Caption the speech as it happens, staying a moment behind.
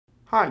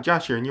Hi,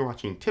 Josh here, and you're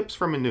watching Tips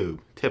from a Noob.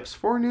 Tips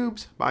for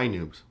noobs, by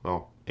noobs.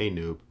 Well, a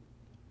noob.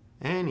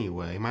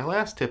 Anyway, my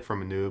last tip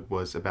from a noob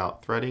was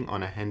about threading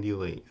on a handy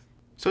lathe.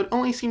 So it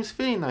only seems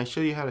fitting that I show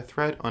you how to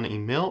thread on a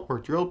mill or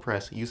drill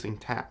press using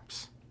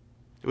taps.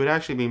 It would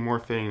actually be more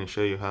fitting to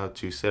show you how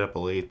to set up a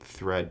lathe to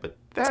thread, but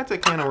that's a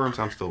can of worms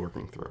I'm still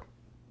working through.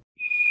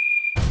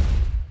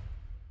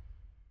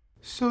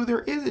 So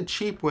there is a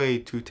cheap way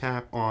to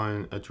tap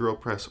on a drill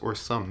press or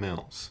some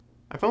mills.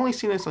 I've only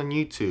seen this on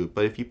YouTube,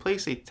 but if you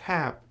place a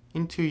tap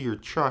into your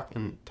chuck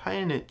and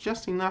tighten it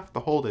just enough to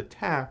hold a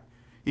tap,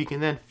 you can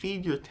then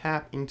feed your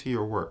tap into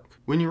your work.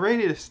 When you're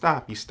ready to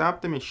stop, you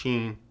stop the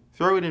machine,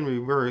 throw it in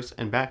reverse,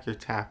 and back your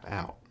tap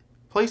out.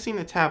 Placing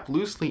the tap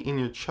loosely in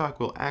your chuck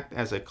will act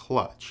as a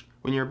clutch.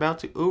 When you're about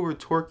to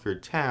over-torque your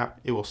tap,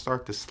 it will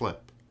start to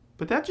slip.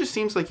 But that just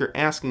seems like you're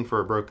asking for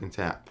a broken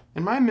tap.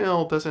 And my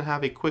mill doesn't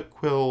have a quick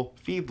quill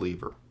feed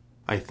lever.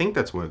 I think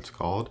that's what it's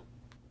called.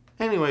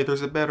 Anyway,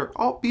 there's a better,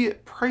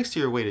 albeit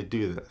pricier way to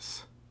do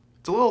this.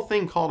 It's a little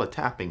thing called a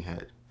tapping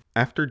head.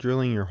 After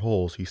drilling your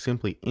holes, you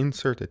simply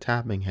insert the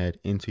tapping head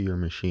into your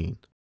machine.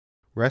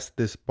 Rest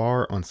this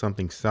bar on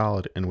something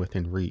solid and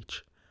within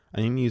reach.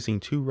 I am using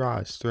 2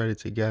 rods threaded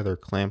together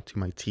clamped to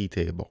my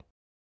T-table.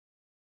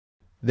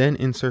 Then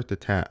insert the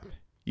tap.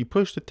 You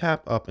push the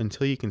tap up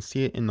until you can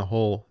see it in the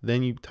hole,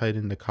 then you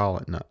tighten the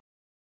collet nut.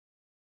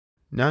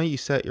 Now you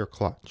set your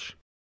clutch.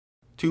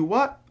 To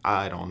what?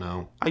 I don't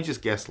know. I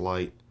just guessed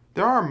light.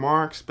 There are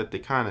marks, but they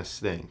kinda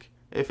stink.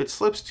 If it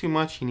slips too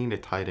much, you need to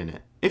tighten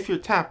it. If your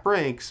tap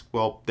breaks,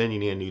 well, then you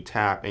need a new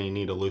tap and you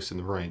need to loosen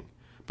the ring.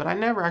 But I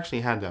never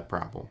actually had that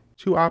problem.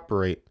 To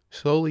operate,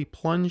 slowly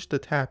plunge the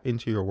tap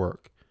into your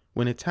work.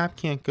 When a tap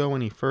can't go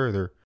any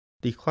further,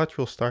 the clutch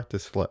will start to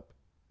slip.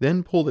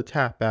 Then pull the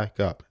tap back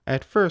up.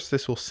 At first,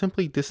 this will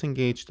simply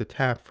disengage the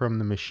tap from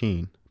the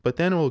machine, but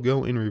then it will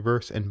go in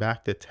reverse and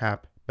back the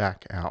tap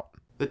back out.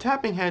 The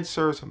tapping head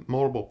serves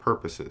multiple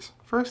purposes.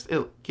 First,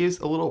 it gives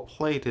a little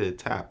play to the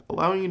tap,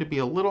 allowing you to be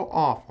a little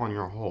off on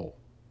your hole.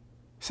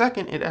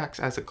 Second, it acts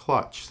as a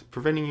clutch,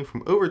 preventing you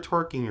from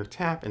over-torquing your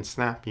tap and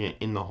snapping it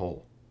in the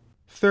hole.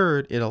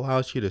 Third, it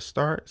allows you to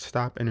start,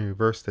 stop, and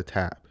reverse the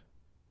tap.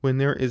 When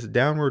there is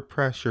downward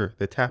pressure,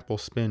 the tap will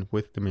spin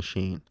with the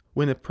machine.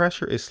 When the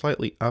pressure is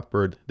slightly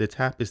upward, the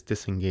tap is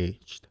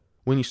disengaged.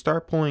 When you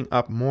start pulling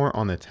up more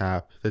on the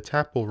tap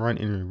will run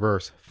in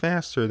reverse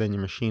faster than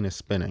your machine is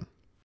spinning.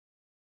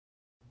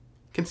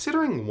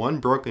 Considering one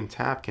broken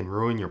tap can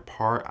ruin your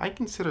part, I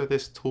consider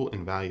this tool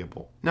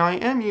invaluable. Now I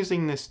am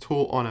using this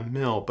tool on a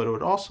mill, but it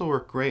would also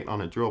work great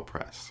on a drill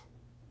press.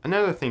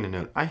 Another thing to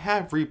note, I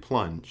have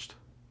replunged.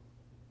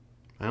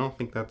 I don't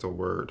think that's a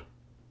word.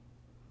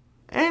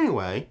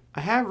 Anyway,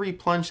 I have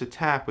replunged the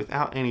tap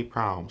without any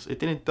problems. It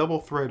didn't double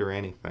thread or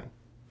anything.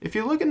 If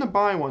you're looking to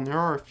buy one, there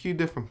are a few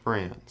different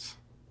brands.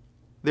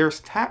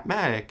 There's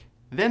Tapmatic,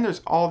 then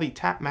there's all the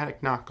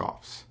Tapmatic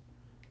knockoffs.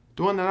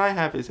 The one that I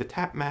have is a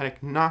Tapmatic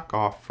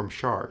knockoff from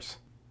Shars.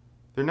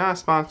 They're not a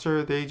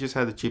sponsor, they just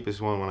had the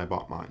cheapest one when I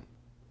bought mine.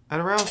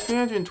 At around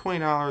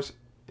 $320,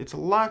 it's a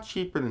lot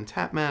cheaper than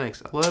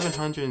Tapmatic's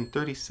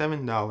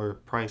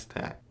 $1,137 price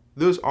tag.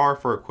 Those are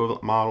for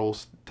equivalent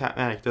models.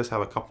 Tapmatic does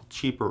have a couple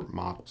cheaper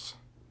models,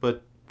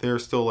 but they're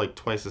still like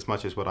twice as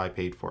much as what I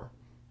paid for.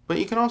 But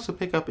you can also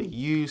pick up a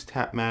used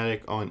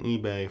Tapmatic on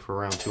eBay for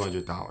around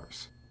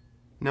 $200.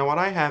 Now what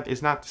I have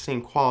is not the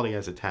same quality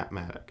as a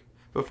Tapmatic.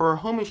 But for a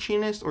home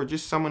machinist or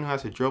just someone who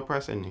has a drill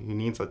press and who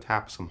needs to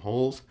tap some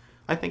holes,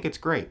 I think it's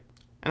great.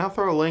 And I'll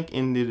throw a link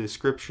in the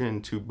description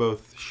to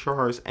both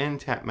Shars and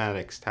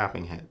Tapmatic's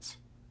tapping heads.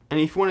 And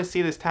if you want to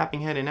see this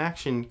tapping head in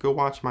action, go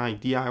watch my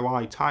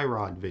DIY tie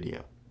rod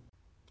video.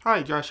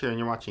 Hi, Josh here, and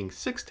you're watching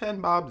 610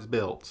 Bob's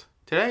Builds.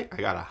 Today, I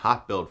got a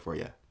hot build for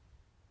you.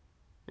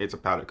 It's a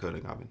powder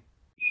coating oven.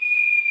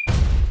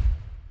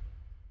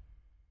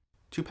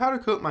 To powder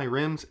coat my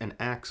rims and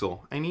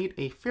axle, I need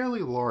a fairly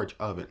large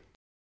oven.